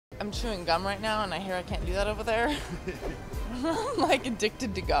I'm chewing gum right now, and I hear I can't do that over there. I'm like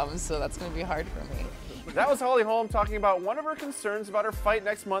addicted to gum, so that's going to be hard for me. That was Holly Holm talking about one of her concerns about her fight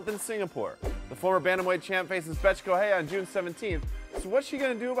next month in Singapore. The former bantamweight champ faces Bethe Correia on June 17th. So what's she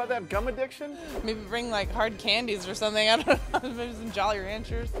going to do about that gum addiction? Maybe bring like hard candies or something. I don't know. Maybe some Jolly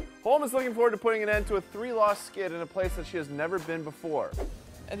Ranchers. Holm is looking forward to putting an end to a 3-loss skid in a place that she has never been before.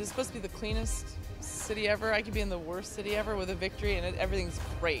 And it's supposed to be the cleanest city ever. I could be in the worst city ever with a victory, and everything's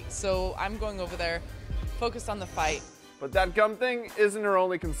great. So I'm going over there, focused on the fight. But that gum thing isn't her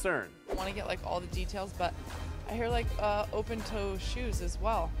only concern. I want to get like all the details, but I hear like open-toe shoes as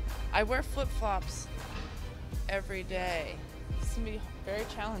well. I wear flip-flops every day. It's going to be very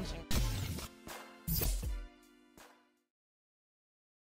challenging.